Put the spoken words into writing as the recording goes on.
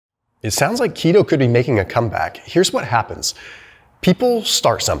It sounds like keto could be making a comeback. Here's what happens. People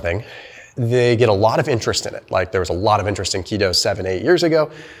start something, they get a lot of interest in it. Like there was a lot of interest in keto 7, 8 years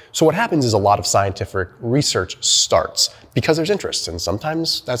ago. So what happens is a lot of scientific research starts because there's interest. And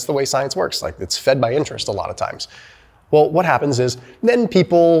sometimes that's the way science works. Like it's fed by interest a lot of times. Well, what happens is then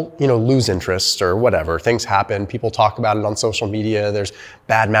people, lose interest or whatever. Things happen. People talk about it on social media. There's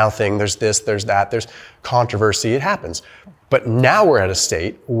bad mouthing. There's this, there's that. There's controversy. It happens. But now we're at a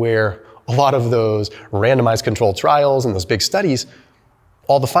state where a lot of those randomized controlled trials and those big studies,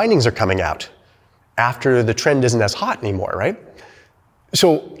 all the findings are coming out after the trend isn't as hot anymore, right?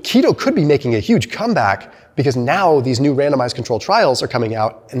 So keto could be making a huge comeback because now these new randomized controlled trials are coming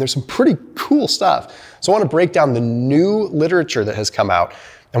out and there's some pretty cool stuff. So I want to break down the new literature that has come out.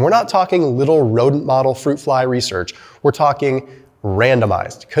 And we're not talking little rodent model fruit fly research. We're talking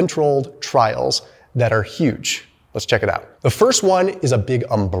randomized controlled trials that are huge. Let's check it out. The first one is a big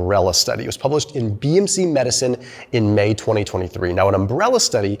umbrella study. It was published in BMC Medicine in May 2023. Now, an umbrella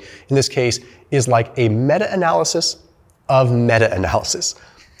study in this case is like a meta-analysis of meta-analysis.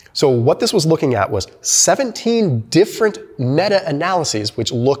 So what this was looking at was 17 different meta-analyses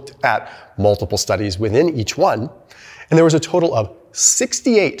which looked at multiple studies within each one. And there was a total of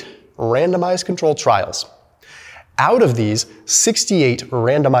 68 randomized controlled trials. Out of these 68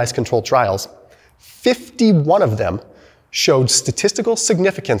 randomized controlled trials, 51 of them showed statistical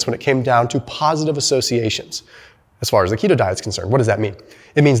significance when it came down to positive associations. As far as the keto diet is concerned, what does that mean?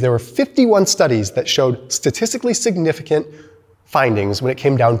 It means there were 51 studies that showed statistically significant findings when it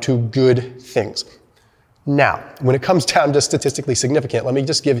came down to good things. Now, when it comes down to statistically significant, let me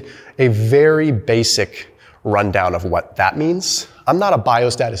just give a very basic rundown of what that means. I'm not a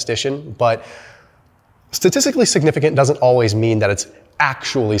biostatistician, but statistically significant doesn't always mean that it's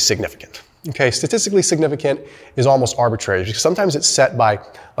actually significant. Okay, statistically significant is almost arbitrary because sometimes it's set by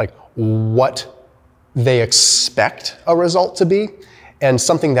like what they expect a result to be, and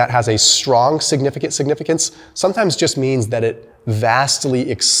something that has a strong significant significance sometimes just means that it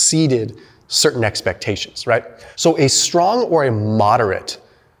vastly exceeded certain expectations, right? So a strong or a moderate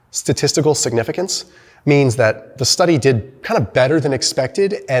statistical significance means that the study did kind of better than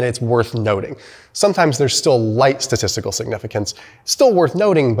expected and it's worth noting. Sometimes there's still light statistical significance, still worth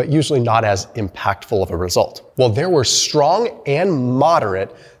noting, but usually not as impactful of a result. Well, there were strong and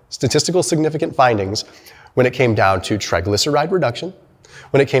moderate statistical significant findings when it came down to triglyceride reduction,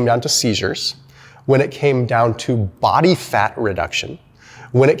 when it came down to seizures, when it came down to body fat reduction,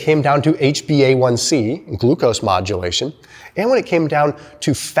 when it came down to HbA1c, glucose modulation, and when it came down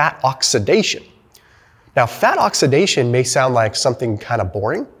to fat oxidation. Now, fat oxidation may sound like something kind of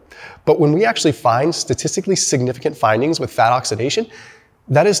boring, but when we actually find statistically significant findings with fat oxidation,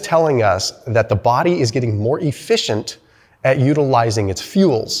 that is telling us that the body is getting more efficient at utilizing its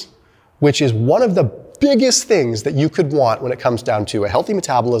fuels, which is one of the biggest things that you could want when it comes down to a healthy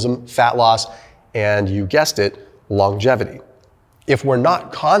metabolism, fat loss, and you guessed it, longevity. If we're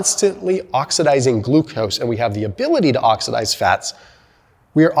not constantly oxidizing glucose and we have the ability to oxidize fats,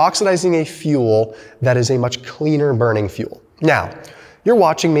 we are oxidizing a fuel that is a much cleaner burning fuel. Now, you're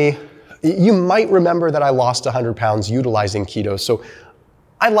watching me. You might remember that I lost 100 pounds utilizing keto, so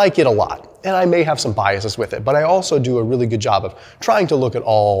I like it a lot, and I may have some biases with it, but I also do a really good job of trying to look at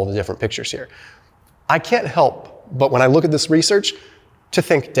all the different pictures here. I can't help but when I look at this research to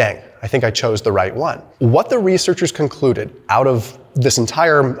think, dang, I think I chose the right one. What the researchers concluded out of this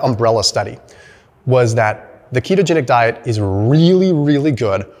entire umbrella study was that the ketogenic diet is really, really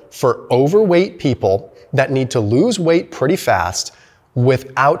good for overweight people that need to lose weight pretty fast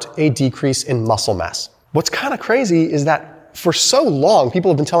without a decrease in muscle mass. What's kind of crazy is that for so long,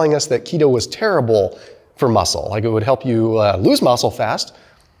 people have been telling us that keto was terrible for muscle, like it would help you lose muscle fast.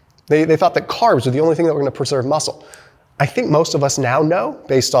 They thought that carbs were the only thing that were going to preserve muscle. I think most of us now know,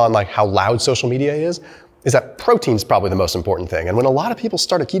 based on like how loud social media is that protein is probably the most important thing. And when a lot of people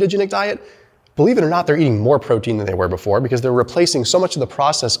start a ketogenic diet, believe it or not, they're eating more protein than they were before because they're replacing so much of the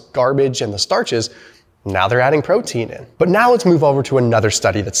processed garbage and the starches. Now they're adding protein in. But now let's move over to another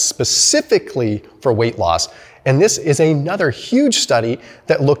study that's specifically for weight loss. And this is another huge study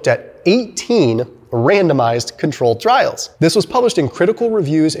that looked at 18 randomized controlled trials. This was published in Critical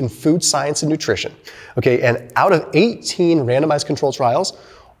Reviews in Food Science and Nutrition. Okay, and out of 18 randomized controlled trials,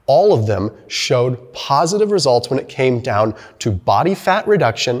 all of them showed positive results when it came down to body fat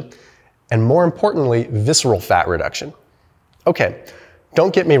reduction and, more importantly, visceral fat reduction. Okay,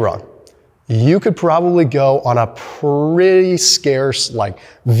 don't get me wrong. You could probably go on a pretty scarce, like,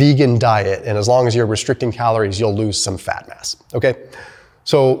 vegan diet, and as long as you're restricting calories, you'll lose some fat mass, okay?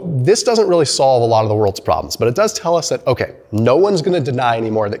 So this doesn't really solve a lot of the world's problems, but it does tell us that, okay, no one's gonna deny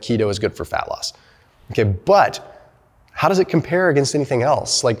anymore that keto is good for fat loss. Okay, but how does it compare against anything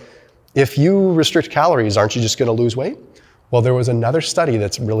else? Like, if you restrict calories, aren't you just gonna lose weight? Well, there was another study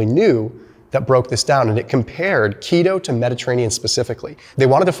that's really new that broke this down, and it compared keto to Mediterranean specifically. They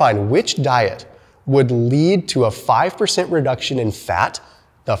wanted to find which diet would lead to a 5% reduction in fat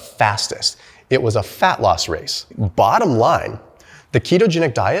the fastest. It was a fat loss race. Bottom line, the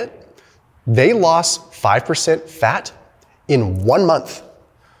ketogenic diet, they lost 5% fat in 1 month.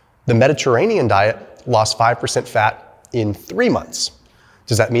 The Mediterranean diet lost 5% fat in 3 months.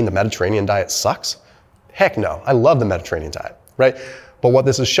 Does that mean the Mediterranean diet sucks? Heck no, I love the Mediterranean diet, right? But what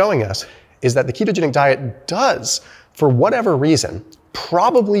this is showing us is that the ketogenic diet does, for whatever reason,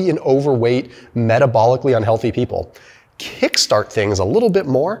 probably in overweight, metabolically unhealthy people, kickstart things a little bit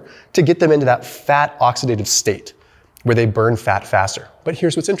more to get them into that fat oxidative state where they burn fat faster. But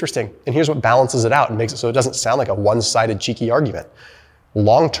here's what's interesting, and here's what balances it out and makes it so it doesn't sound like a one-sided cheeky argument.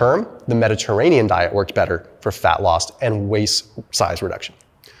 Long term, the Mediterranean diet worked better for fat loss and waist size reduction.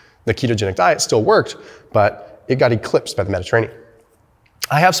 The ketogenic diet still worked, but it got eclipsed by the Mediterranean.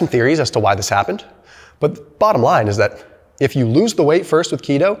 I have some theories as to why this happened, but the bottom line is that if you lose the weight first with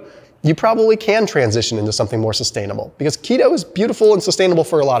keto, you probably can transition into something more sustainable, because keto is beautiful and sustainable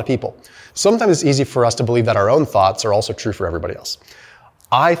for a lot of people. Sometimes it's easy for us to believe that our own thoughts are also true for everybody else.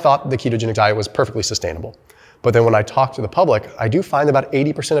 I thought the ketogenic diet was perfectly sustainable, but then when I talk to the public, I do find about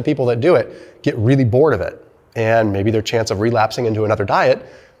 80% of people that do it get really bored of it, and maybe their chance of relapsing into another diet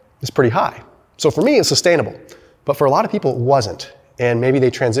is pretty high. So for me, it's sustainable, but for a lot of people, it wasn't. And maybe they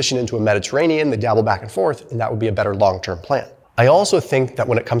transition into a Mediterranean, they dabble back and forth, and that would be a better long-term plan. I also think that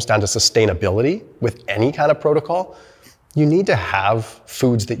when it comes down to sustainability with any kind of protocol, you need to have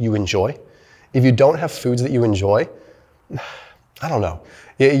foods that you enjoy. If you don't have foods that you enjoy, I don't know,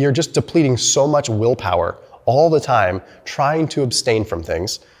 you're just depleting so much willpower all the time trying to abstain from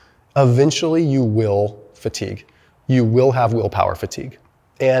things. Eventually you will fatigue. You will have willpower fatigue.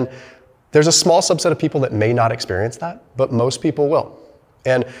 And there's a small subset of people that may not experience that, but most people will.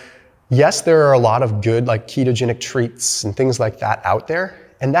 And yes, there are a lot of good like ketogenic treats and things like that out there,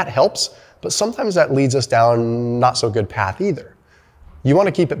 and that helps, but sometimes that leads us down not so good path either. You want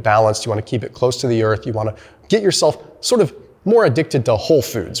to keep it balanced, you want to keep it close to the earth, you want to get yourself sort of more addicted to whole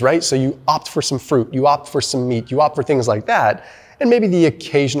foods, right? So you opt for some fruit, you opt for some meat, you opt for things like that, and maybe the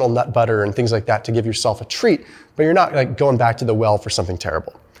occasional nut butter and things like that to give yourself a treat, but you're not like going back to the well for something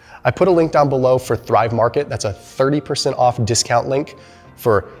terrible. I put a link down below for Thrive Market. That's a 30% off discount link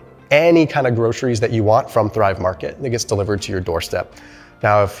for any kind of groceries that you want from Thrive Market, and it gets delivered to your doorstep.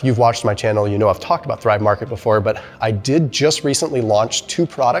 Now, if you've watched my channel, you know I've talked about Thrive Market before, but I did just recently launch 2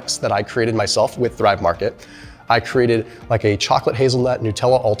 products that I created myself with Thrive Market. I created like a chocolate hazelnut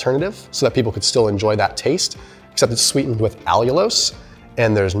Nutella alternative so that people could still enjoy that taste, except it's sweetened with allulose,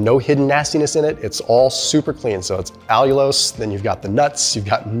 and there's no hidden nastiness in it. It's all super clean. So it's allulose, then you've got the nuts, you've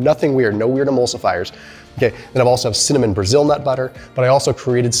got nothing weird, no weird emulsifiers. Okay, then I've also have cinnamon Brazil nut butter, but I also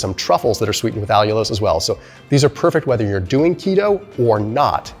created some truffles that are sweetened with allulose as well. So these are perfect whether you're doing keto or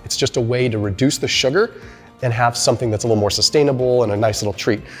not. It's just a way to reduce the sugar and have something that's a little more sustainable and a nice little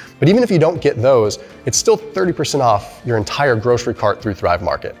treat. But even if you don't get those, it's still 30% off your entire grocery cart through Thrive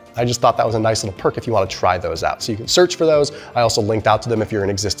Market. I just thought that was a nice little perk if you want to try those out. So you can search for those. I also linked out to them if you're an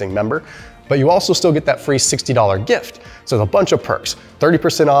existing member, but you also still get that free $60 gift. So there's a bunch of perks,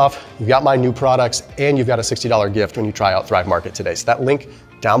 30% off, you've got my new products, and you've got a $60 gift when you try out Thrive Market today. So that link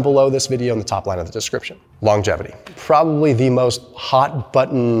down below this video in the top line of the description. Longevity, probably the most hot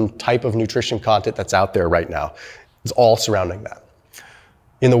button type of nutrition content that's out there right now. It's all surrounding that.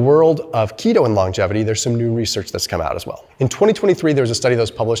 In the world of keto and longevity, there's some new research that's come out as well. In 2023, there was a study that was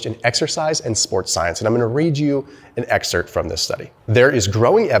published in Exercise and Sports Science, and I'm going to read you an excerpt from this study. There is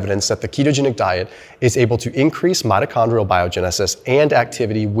growing evidence that the ketogenic diet is able to increase mitochondrial biogenesis and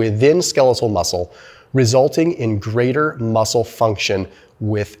activity within skeletal muscle, resulting in greater muscle function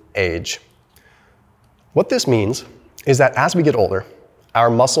with age. What this means is that as we get older, our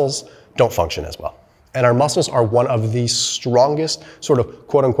muscles don't function as well. And our muscles are one of the strongest sort of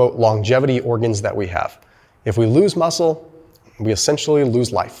quote unquote longevity organs that we have. If we lose muscle, we essentially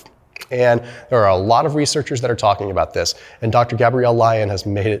lose life. And there are a lot of researchers that are talking about this. And Dr. Gabrielle Lyon has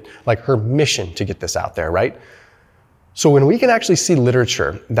made it like her mission to get this out there, right? So when we can actually see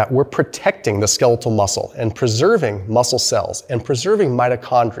literature that we're protecting the skeletal muscle and preserving muscle cells and preserving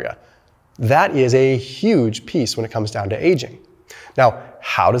mitochondria, that is a huge piece when it comes down to aging. Now,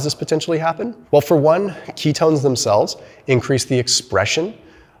 how does this potentially happen? Well, for one, ketones themselves increase the expression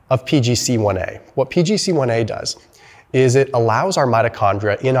of PGC1A. What PGC1A does is it allows our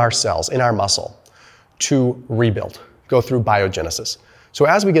mitochondria in our cells, in our muscle, to rebuild, go through biogenesis. So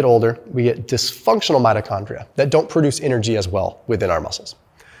as we get older, we get dysfunctional mitochondria that don't produce energy as well within our muscles.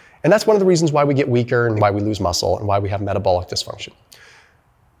 And that's one of the reasons why we get weaker and why we lose muscle and why we have metabolic dysfunction.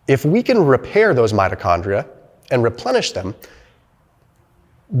 If we can repair those mitochondria and replenish them,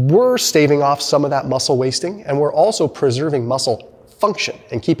 we're staving off some of that muscle wasting, and we're also preserving muscle function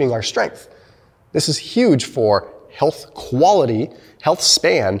and keeping our strength. This is huge for health quality, health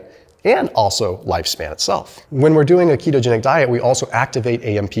span, and also lifespan itself. When we're doing a ketogenic diet, we also activate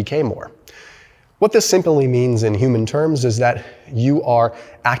AMPK more. What this simply means in human terms is that you are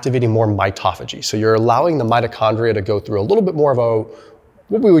activating more mitophagy. So you're allowing the mitochondria to go through a little bit more of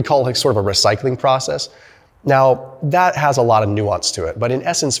what we would call like sort of a recycling process. Now, that has a lot of nuance to it, but in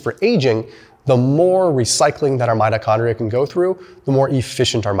essence, for aging, the more recycling that our mitochondria can go through, the more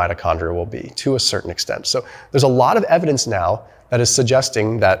efficient our mitochondria will be to a certain extent. So there's a lot of evidence now that is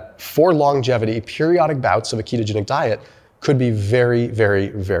suggesting that for longevity, periodic bouts of a ketogenic diet could be very, very,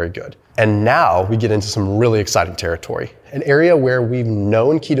 very good. And now we get into some really exciting territory, an area where we've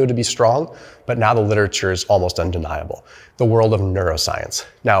known keto to be strong, but now the literature is almost undeniable, the world of neuroscience.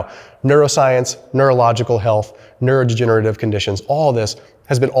 Now, neuroscience, neurological health, neurodegenerative conditions, all this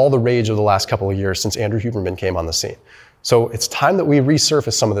has been all the rage of the last couple of years since Andrew Huberman came on the scene. So it's time that we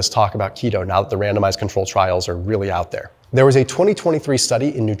resurface some of this talk about keto now that the randomized controlled trials are really out there. There was a 2023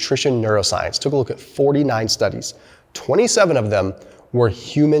 study in Nutrition Neuroscience, took a look at 49 studies. 27 of them were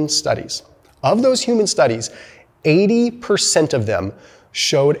human studies. Of those human studies, 80% of them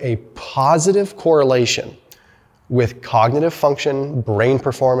showed a positive correlation with cognitive function, brain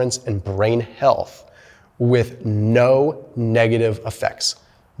performance, and brain health with no negative effects,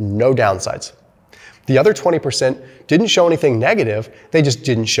 no downsides. The other 20% didn't show anything negative, they just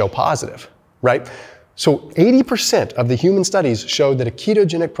didn't show positive, right? So 80% of the human studies showed that a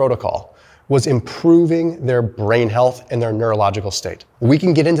ketogenic protocol was improving their brain health and their neurological state. We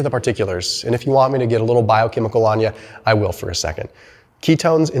can get into the particulars, and if you want me to get a little biochemical on you, I will for a second.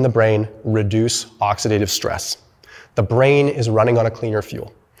 Ketones in the brain reduce oxidative stress. The brain is running on a cleaner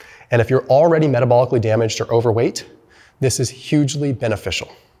fuel. And if you're already metabolically damaged or overweight, this is hugely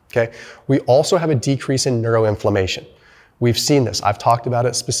beneficial, okay? We also have a decrease in neuroinflammation. We've seen this. I've talked about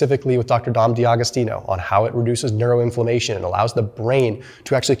it specifically with Dr. Dom D'Agostino on how it reduces neuroinflammation and allows the brain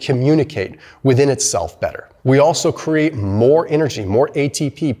to actually communicate within itself better. We also create more energy, more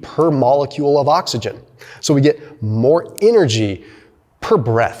ATP per molecule of oxygen. So we get more energy per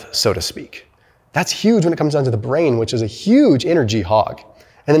breath, so to speak. That's huge when it comes down to the brain, which is a huge energy hog.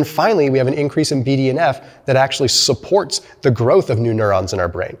 And then finally, we have an increase in BDNF that actually supports the growth of new neurons in our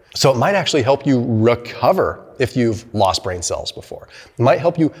brain. So it might actually help you recover if you've lost brain cells before. It might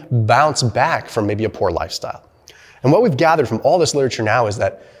help you bounce back from maybe a poor lifestyle. And what we've gathered from all this literature now is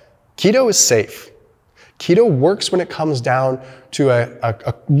that keto is safe. Keto works when it comes down to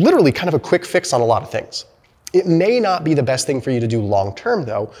a literally kind of a quick fix on a lot of things. It may not be the best thing for you to do long term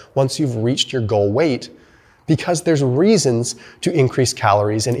though, once you've reached your goal weight, because there's reasons to increase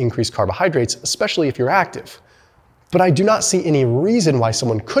calories and increase carbohydrates, especially if you're active. But I do not see any reason why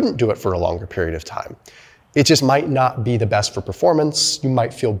someone couldn't do it for a longer period of time. It just might not be the best for performance. You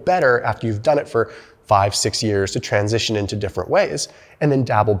might feel better after you've done it for 5-6 years to transition into different ways and then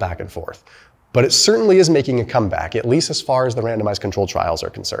dabble back and forth. But it certainly is making a comeback, at least as far as the randomized controlled trials are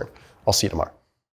concerned. I'll see you tomorrow.